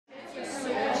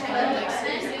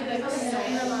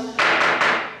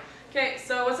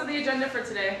agenda for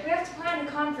today? We have to plan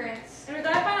the conference. And we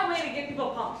gotta find a way to get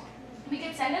people pumped. We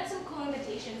could send out some cool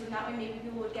invitations, and that way maybe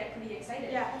people would get pretty excited.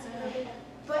 Yeah, that's a good idea.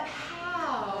 But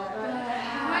how?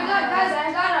 Oh my god, guys,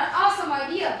 I got an awesome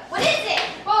idea. What is it?